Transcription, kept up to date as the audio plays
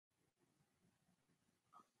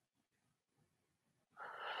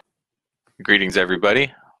Greetings,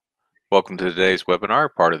 everybody. Welcome to today's webinar,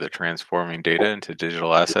 part of the Transforming Data into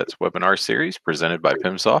Digital Assets webinar series presented by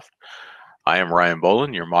Pimsoft. I am Ryan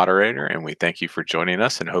Boland, your moderator, and we thank you for joining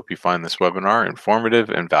us and hope you find this webinar informative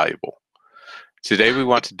and valuable. Today, we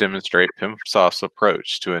want to demonstrate Pimsoft's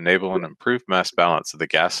approach to enable an improved mass balance of the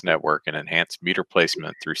gas network and enhance meter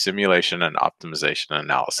placement through simulation and optimization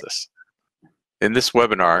analysis. In this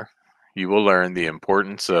webinar, you will learn the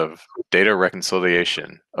importance of data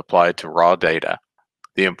reconciliation applied to raw data,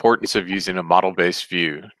 the importance of using a model-based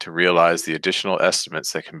view to realize the additional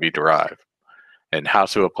estimates that can be derived, and how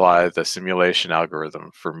to apply the simulation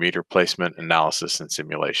algorithm for meter placement analysis and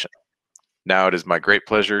simulation. Now it is my great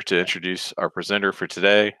pleasure to introduce our presenter for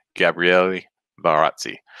today, Gabriele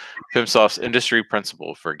Marazzi, Pimsoft's industry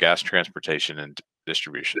principal for gas transportation and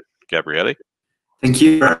distribution. Gabriele? Thank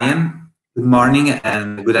you, Ryan. Good morning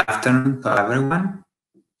and good afternoon to everyone.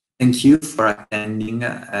 Thank you for attending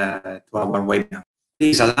to our webinar.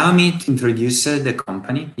 Please allow me to introduce the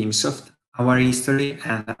company, Pimsoft, our history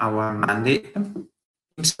and our mandate.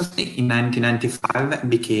 Pimsoft in 1995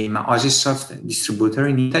 became a Osisoft distributor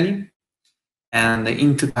in Italy, and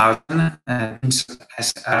in 2000, Pimsoft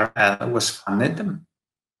SRL was funded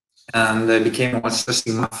and became also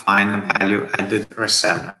Sigmafine value-added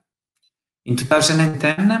reseller. In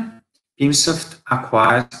 2010, Pimsoft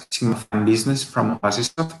acquired Sigmafine business from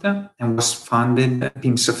Osisoft and was funded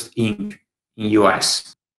Pimsoft Inc. in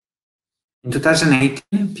US. In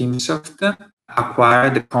 2018, Pimsoft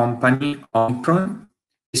acquired the company Omicron.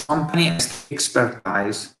 This company has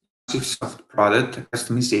expertise in Pimsoft product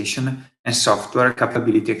customization and software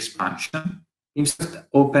capability expansion. Pimsoft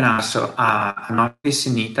opened also an office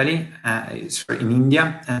in Italy, in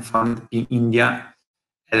India, and founded in India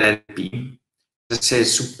LLP. It's a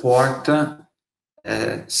support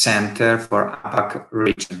center for APAC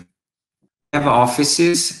region. We have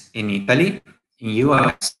offices in Italy, in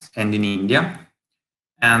US, and in India,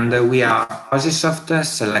 and we are Osisoft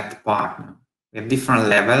Select Partner. We have different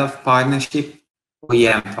level of partnership: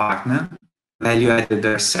 OEM partner, value-added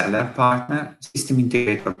reseller partner, system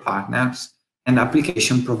integrator partners, and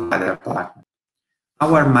application provider partner.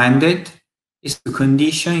 Our mandate is to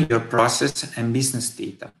condition your process and business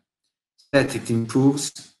data, that it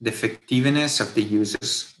improves the effectiveness of the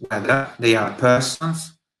users, whether they are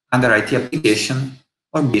persons, under IT application,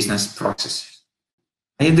 or business processes.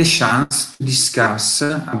 I had the chance to discuss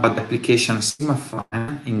about the application of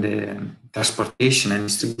Sigmafine in the transportation and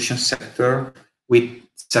distribution sector with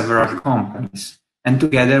several companies, and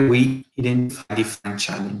together we identify different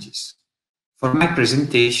challenges. For my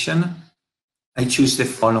presentation, I choose the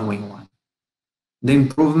following one: the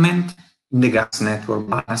improvement in the gas network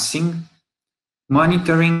balancing,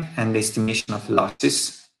 monitoring and estimation of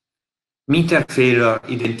losses, meter failure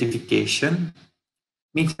identification,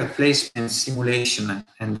 meter placement simulation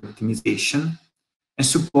and optimization, and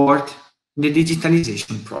support in the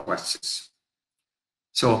digitalization process.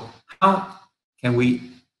 So how can we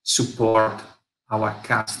support our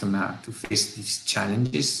customer to face these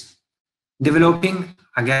challenges? Developing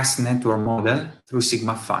a gas network model through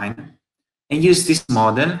Sigmafine, and use this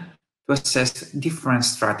model to assess different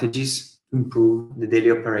strategies to improve the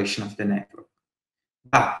daily operation of the network.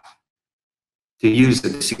 But to use the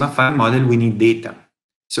Sigmafine model, we need data.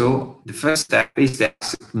 So the first step is the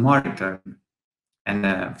asset monitoring,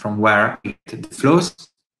 and from where we get the flows,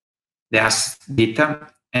 the asset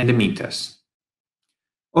data, and the meters.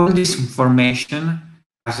 All this information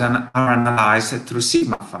are analyzed through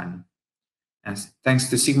Sigmafine. And thanks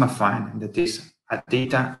to Sigmafine, that is a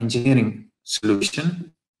data engineering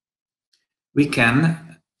solution, we can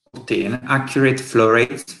obtain accurate flow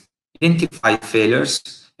rates, identify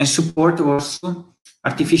failures, and support also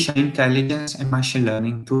artificial intelligence and machine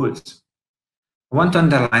learning tools. I want to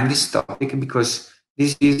underline this topic because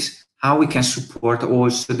this is how we can support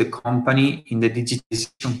also the company in the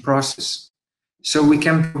digitalization process. So we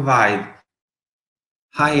can provide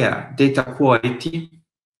higher data quality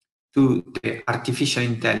to the artificial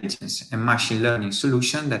intelligence and machine learning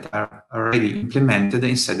solutions that are already implemented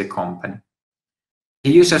inside the company. The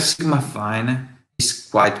use of Sigmafine is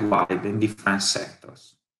quite wide in different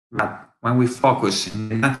sectors, but when we focus on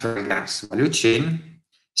the natural gas value chain,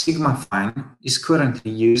 Sigmafine is currently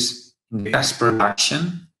used in gas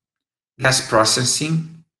production, gas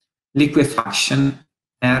processing, liquefaction,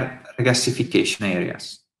 and regasification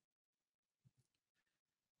areas.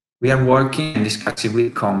 We are working and discussing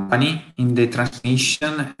with company in the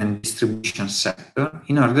transmission and distribution sector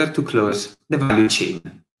in order to close the value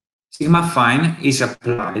chain. Sigmafine is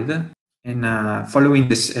applied in following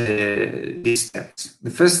these steps. The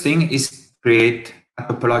first thing is create a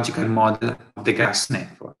topological model of the gas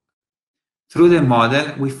network. Through the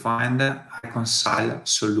model, we find a reconcile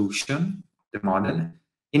solution, the model,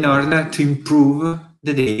 in order to improve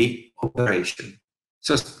the daily operation.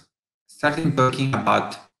 So starting talking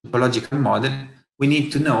about topological model, we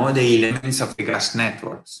need to know the elements of the gas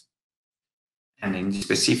networks. And in this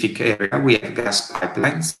specific area, we have gas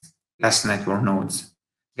pipelines, gas network nodes,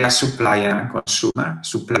 gas supplier and consumer.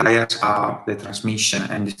 Suppliers are the transmission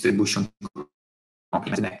and distribution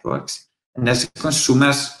networks. And as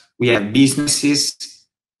consumers, we have businesses,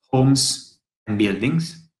 homes, and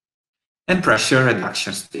buildings, and pressure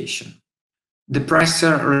reduction station. The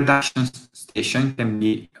pressure reduction station can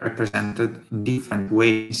be represented in different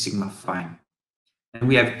ways in Sigmafine. And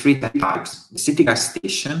we have three types: the city gas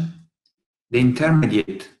station, the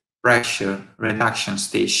intermediate pressure reduction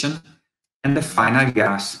station, and the final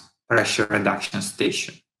gas pressure reduction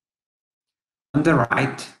station. On the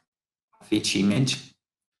right of each image,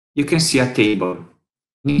 you can see a table.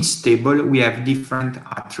 In each table, we have different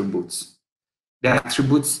attributes. The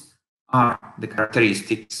attributes are the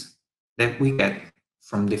characteristics that we get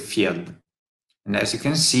from the field. And as you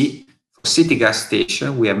can see, for city gas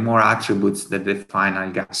station, we have more attributes than the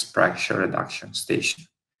final gas pressure reduction station.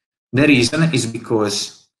 The reason is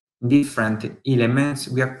because different elements,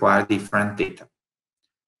 we acquire different data.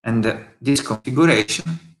 And this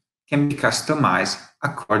configuration can be customized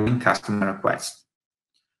according to customer request.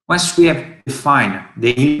 Once we have defined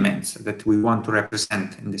the elements that we want to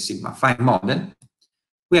represent in the Sigmafine model,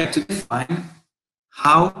 we have to define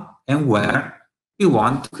how and where we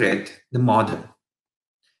want to create the model.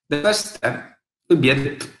 The first step will be a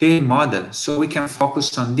detailed model, so we can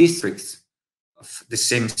focus on districts of the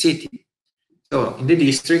same city. So in the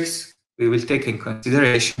districts, we will take in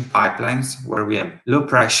consideration pipelines where we have low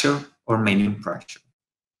pressure or medium pressure.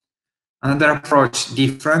 Another approach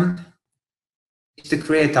different is to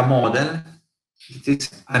create a model that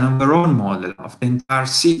is an overall model of the entire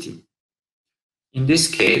city. In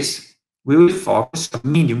this case, we will focus on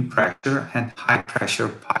medium pressure and high pressure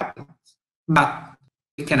pipelines. But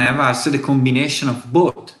we can have also the combination of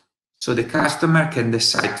both. So the customer can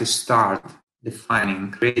decide to start defining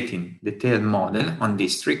and creating detailed model on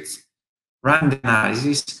districts, run the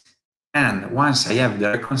analysis, and once I have the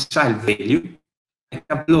reconciled value, I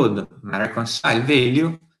can upload my reconciled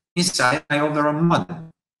value inside my overall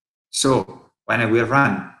model. So when I will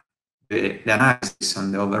run the analysis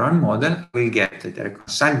on the overall model, we'll get the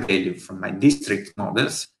reconciled value from my district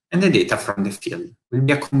models and the data from the field. It will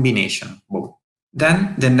be a combination of both.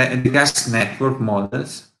 Then the gas network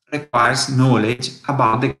models requires knowledge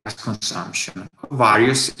about the gas consumption of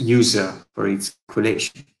various users for its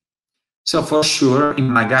calculation. So for sure, in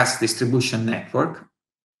my gas distribution network,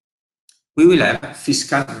 we will have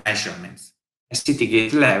fiscal measurements at city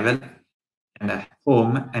gate level and at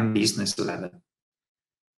home and business level.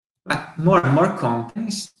 But more and more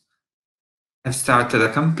companies have started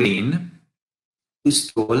a campaign to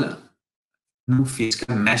install new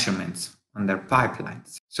fiscal measurements on their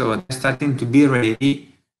pipelines. So they're starting to be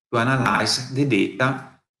ready to analyze the data,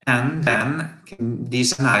 and then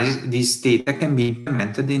this data can be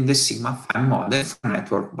implemented in the Sigmafine model for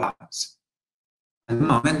network balance. At the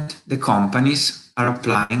moment, the companies are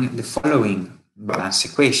applying the following balance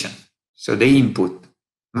equation. So the input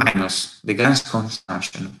minus the gas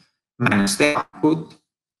consumption minus the output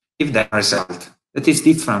give them a result that is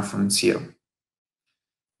different from zero.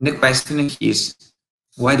 The question is,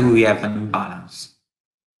 why do we have an imbalance?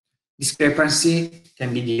 Discrepancy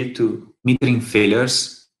can be due to metering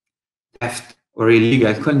failures, theft or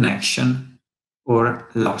illegal connection, or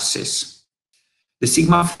losses. The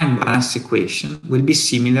Sigmafine balance equation will be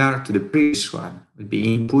similar to the previous one, will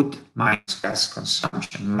be input minus gas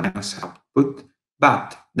consumption minus output,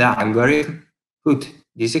 but the algorithm put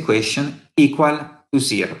this equation equal to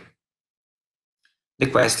zero. The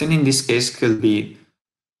question in this case could be,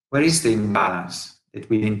 where is the imbalance that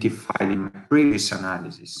we identified in my previous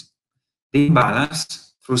analysis? The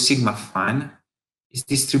imbalance through Sigmafine is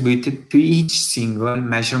distributed to each single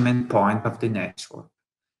measurement point of the network.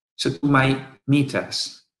 So to my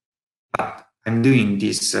meters, but I'm doing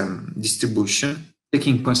this distribution,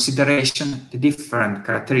 taking consideration the different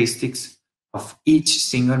characteristics of each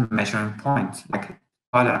single measurement point, like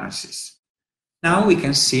tolerances. Now we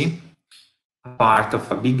can see a part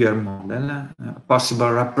of a bigger model, a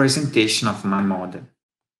possible representation of my model.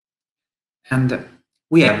 And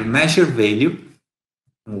we have measure value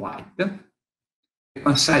in white,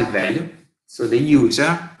 reconcile value, so the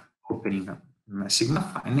user opening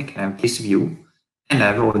Sigmafine can have this view and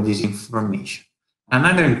have all this information.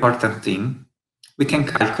 Another important thing, we can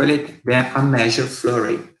calculate the unmeasured flow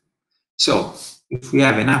rate. So if we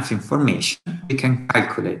have enough information, we can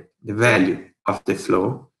calculate the value of the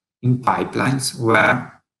flow in pipelines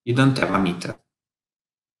where you don't have a meter.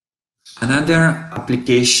 Another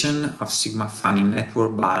application of Sigmafine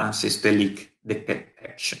network balance is the leak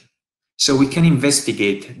detection. So we can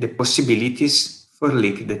investigate the possibilities for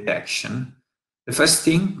leak detection. The first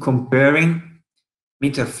thing, comparing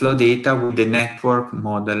meter flow data with the network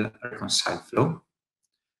model reconciled flow.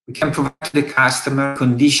 We can provide to the customer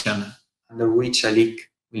condition under which a leak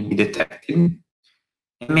will be detected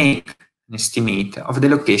and make an estimate of the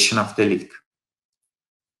location of the leak.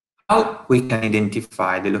 How we can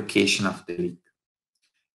identify the location of the leak?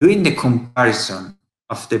 Doing the comparison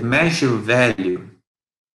of the measured value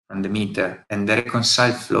from the meter and the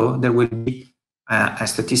reconciled flow, there will be a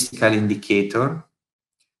statistical indicator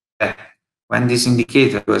that when this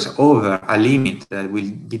indicator goes over a limit that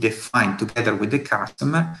will be defined together with the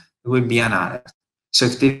customer, there will be an alert. So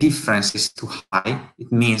if the difference is too high,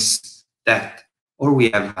 it means that or we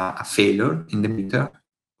have a failure in the meter,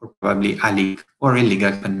 or probably a leak or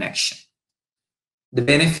illegal connection. The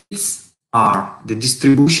benefits are the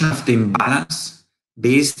distribution of the imbalance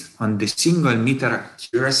based on the single meter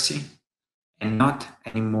accuracy and not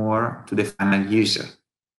anymore to the final user.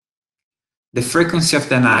 The frequency of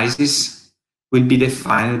the analysis will be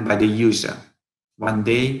defined by the user, 1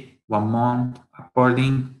 day, 1 month,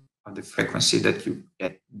 according to the frequency that you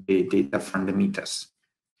get the data from the meters.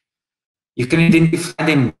 You can identify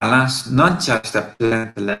the imbalance not just at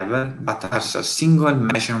plant level, but also a single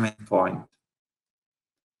measurement point.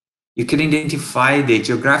 You can identify the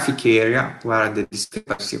geographic area where the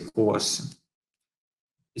discrepancy occurs.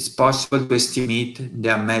 It's possible to estimate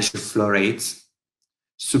their measured flow rates,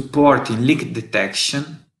 supporting leak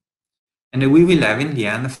detection, and we will have in the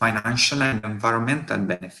end financial and environmental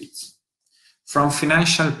benefits. From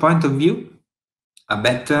financial point of view, a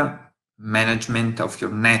better management of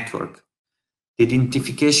your network, the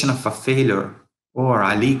identification of a failure or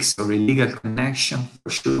a leaks or illegal connection for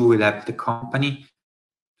sure will help the company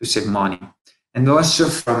to save money. And also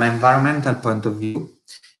from environmental point of view,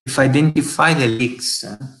 if I identify the leaks,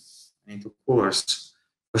 and of course,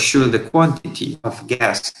 for sure the quantity of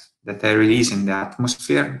gas that I release in the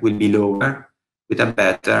atmosphere will be lower with a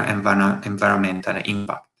better environmental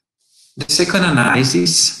impact. The second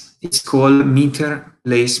analysis is called meter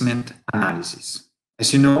placement analysis.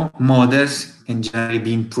 As you know, models can generally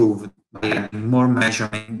be improved by adding more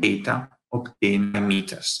measurement data obtained by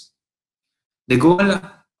meters. The goal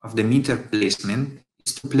of the meter placement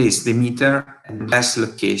is to place the meter at the best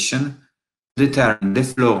location to determine the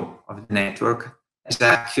flow of the network as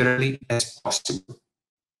accurately as possible.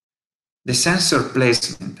 The sensor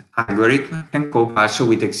placement algorithm can cope also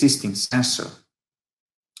with existing sensors.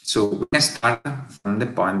 So we can start from the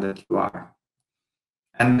point that you are.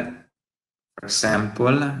 And for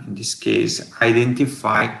example, in this case,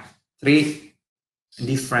 identify 3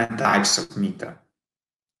 different types of meter.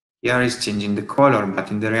 Here is changing the color,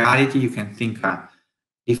 but in the reality, you can think a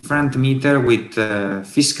different meter with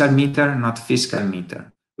fiscal meter, not fiscal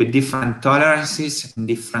meter, with different tolerances and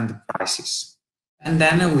different prices. And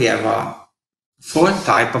then we have 4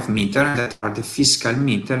 types of meter that are the fiscal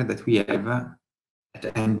meter that we have at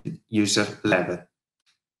the end user level.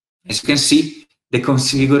 As you can see, the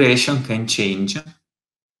configuration can change.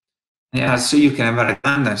 And also you can have a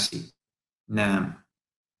redundancy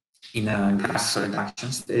in a gas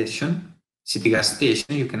reduction station, city gas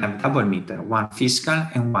station, you can have double meter, 1 fiscal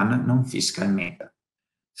and 1 non-fiscal meter.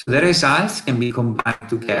 So the results can be combined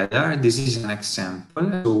together. This is an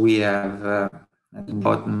example. So we have at the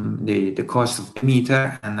bottom the cost of the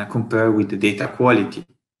meter and compare with the data quality.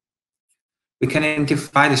 We can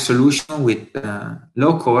identify the solution with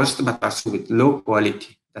low cost, but also with low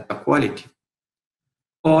quality, data quality.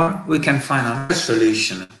 Or we can find another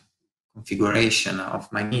solution, configuration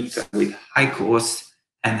of my meter with high cost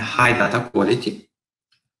and high data quality.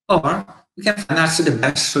 Or we can find also the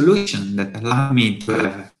best solution that allows me to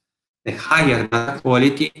have the higher data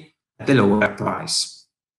quality at a lower price.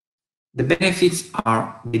 The benefits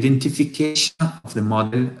are the identification of the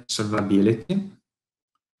model solvability,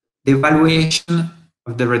 the evaluation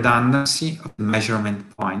of the redundancy of the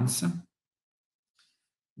measurement points,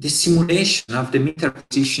 the simulation of the meter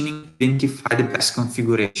positioning to identify the best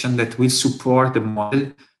configuration that will support the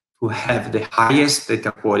model to have the highest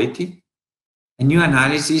data quality, a new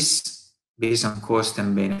analysis based on cost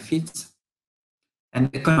and benefits,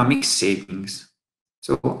 and economic savings.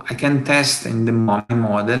 So I can test in my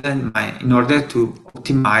model in order to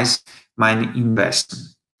optimize my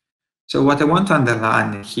investment. So what I want to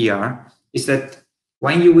underline here is that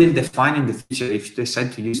when you will define in the future, if you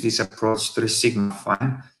decide to use this approach through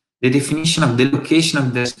Sigmafine, the definition of the location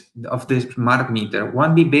of the smart meter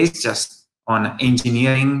won't be based just on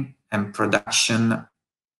engineering and production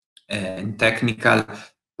and technical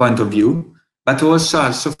point of view, but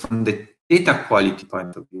also from the data quality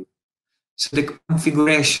point of view. So the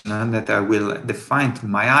configuration that I will define to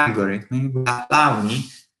my algorithm will allow me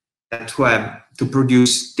to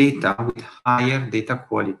produce data with higher data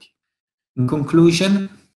quality. In conclusion,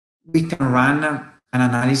 we can run an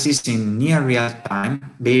analysis in near real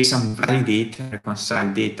time based on validate and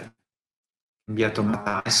reconcile data. It can be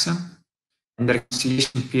automatized, and the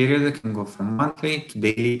reconciliation period can go from monthly to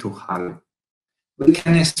daily to hourly. We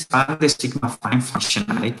can expand the Sigmafine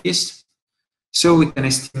functionalities, so we can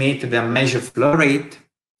estimate the measure flow rate,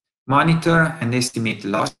 monitor and estimate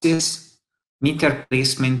losses, meter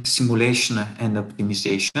placement simulation and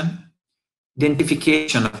optimization,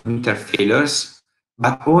 identification of meter failures,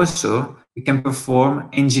 but also we can perform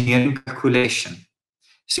engineering calculation.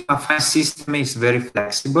 Sigmafine system is very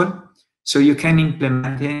flexible, so you can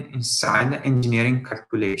implement it inside engineering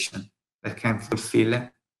calculation that can fulfill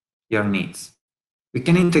your needs. We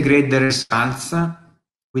can integrate the results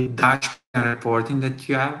with dashboard and reporting that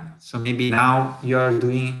you have. So maybe now you're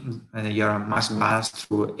doing your mass balance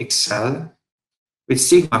through Excel. With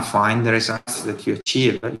Sigmafine, the results that you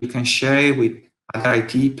achieve, you can share it with other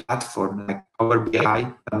IT platforms like Power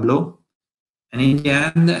BI, Tableau. And in the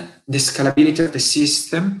end, the scalability of the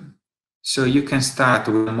system, so you can start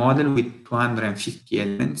with a model with 250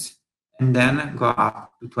 elements and then go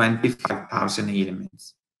up to 25,000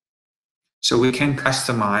 elements. So we can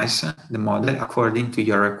customize the model according to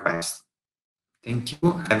your request. Thank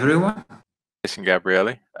you, everyone. Jason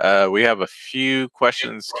Gabriele. We have a few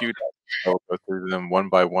questions queued up. I'll go through them one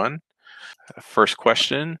by one. First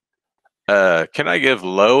question. Can I give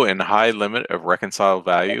low and high limit of reconcile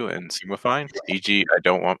value in Sigmafine? E.g., I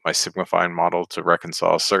don't want my Sigmafine model to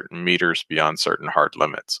reconcile certain meters beyond certain hard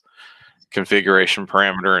limits. Configuration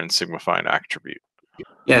parameter and Sigmafine attribute.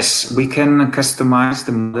 Yes, we can customize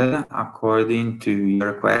the model according to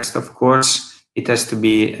your request. Of course, it has to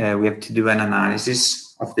be, we have to do an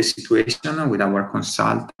analysis of the situation with our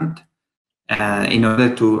consultant in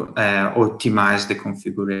order to optimize the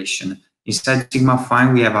configuration. Inside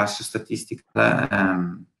Sigmafine, we have also statistical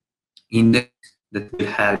index that will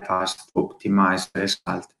help us to optimize the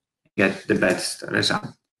result, get the best result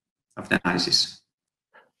of the analysis.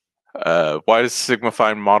 Why does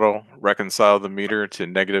Sigmafine model reconcile the meter to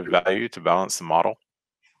negative value to balance the model?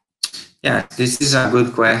 Yeah, this is a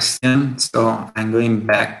good question. So I'm going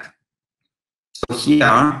back. So here,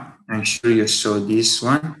 I'm sure you saw this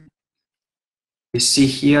one. We see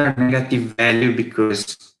here negative value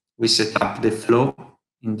because we set up the flow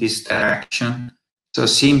in this direction. So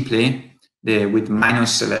simply, with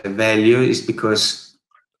minus value is because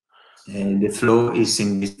the flow is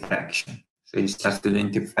in this direction. So it starts to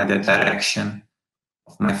identify the direction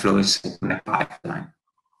of my flow inside my pipeline.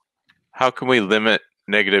 How can we limit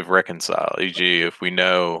negative reconcile? E.g., if we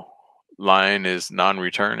know line is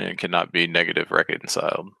non-return and cannot be negative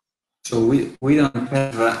reconciled. So we don't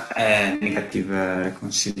have a negative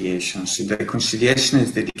reconciliation. So the reconciliation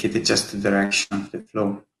is dedicated just to the direction of the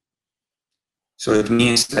flow. So it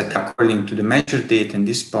means that according to the measured data in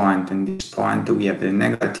this point and this point, we have the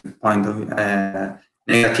negative point of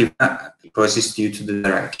negative because it's due to the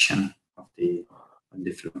direction of the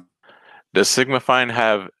flow. Does Sigmafine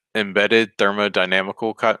have embedded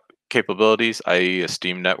thermodynamical capabilities, i.e. a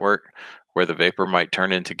steam network, where the vapor might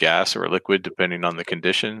turn into gas or liquid depending on the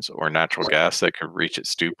conditions, or natural gas that could reach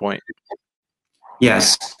its dew point?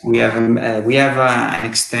 Yes, we have an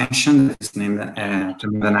extension that's named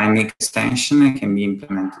thermodynamic extension. It can be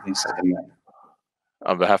implemented inside the model.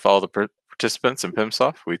 On behalf of all the participants in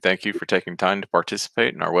Pimsoft, we thank you for taking time to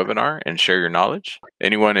participate in our webinar and share your knowledge.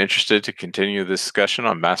 Anyone interested to continue this discussion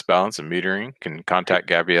on mass balance and metering can contact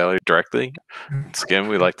Gabriele directly. Once again,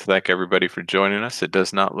 we'd like to thank everybody for joining us. It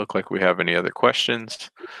does not look like we have any other questions,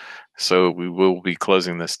 so we will be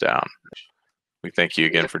closing this down. We thank you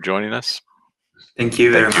again for joining us. Thank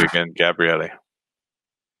you very much. Thank you again, Gabriele.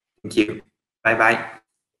 Thank you. Bye-bye.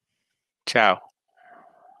 Ciao.